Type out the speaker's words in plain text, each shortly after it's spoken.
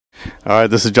All right,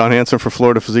 this is John Hansen for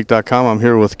FloridaPhysique.com. I'm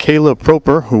here with Kayla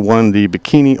Proper, who won the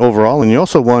bikini overall, and you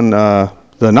also won the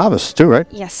novice too, right?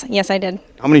 Yes, I did.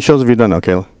 How many shows have you done now,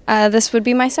 Kayla? This would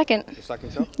be my second. The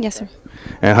second show? Yes, sir.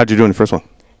 And how'd you do in the first one?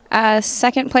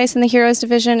 Second place in the Heroes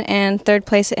division and third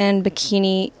place in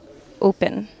Bikini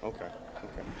Open. Okay.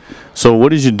 So what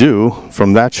did you do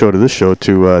from that show to this show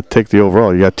to take the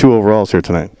overall? You got 2 overalls here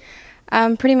tonight.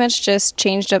 Pretty much just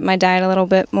changed up my diet a little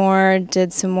bit more,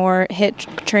 did some more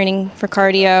HIIT training for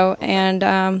cardio,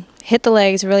 and hit the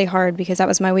legs really hard because that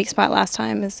was my weak spot last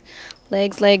time, is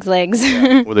legs.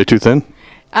 Were they too thin?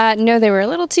 No, they were a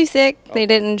little too thick. They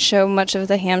didn't show much of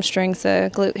the hamstrings, the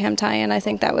glute ham tie, and I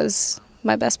think that was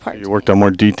my best part. You worked on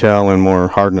more detail and more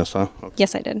hardness, huh? Okay.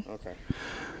 Yes, I did. Okay.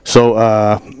 So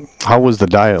how was the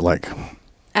diet like?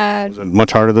 Was it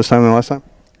much harder this time than last time?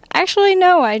 Actually,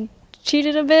 no. I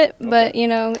cheated a bit, but you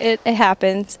know, it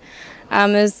happens.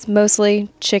 It was mostly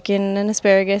chicken and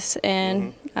asparagus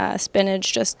and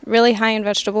spinach, just really high in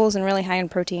vegetables and really high in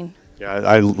protein. Yeah,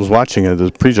 I was watching it,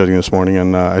 the prejudging this morning,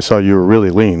 and I saw you were really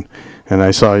lean, and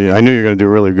I knew you were going to do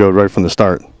really good right from the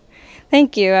start.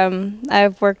 Thank you.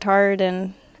 I've worked hard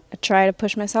and I try to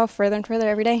push myself further and further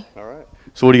every day. All right.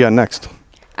 So what do you got next?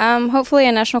 Hopefully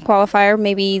a national qualifier,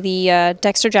 maybe the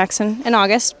Dexter Jackson in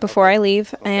August before I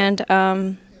leave,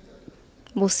 and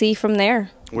we'll see from there.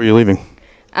 Where are you leaving?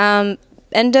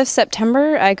 End of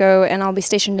September, I go and I'll be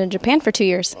stationed in Japan for 2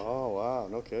 years. Oh, wow.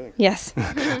 No kidding. Yes.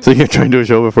 So you're going to try and do a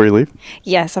show before you leave?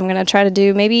 Yes, I'm going to try to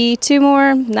do maybe 2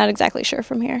 more. Not exactly sure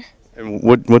from here. And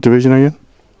what division are you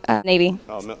in? Navy.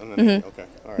 Oh, Navy. Okay.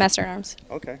 All right. Master in Arms.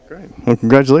 Okay, great. Well,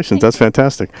 congratulations. That's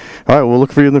fantastic. All right, we'll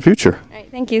look for you in the future. All right.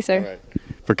 Thank you, sir. All right.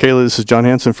 For Kayla, this is John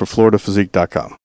Hansen for FloridaPhysique.com.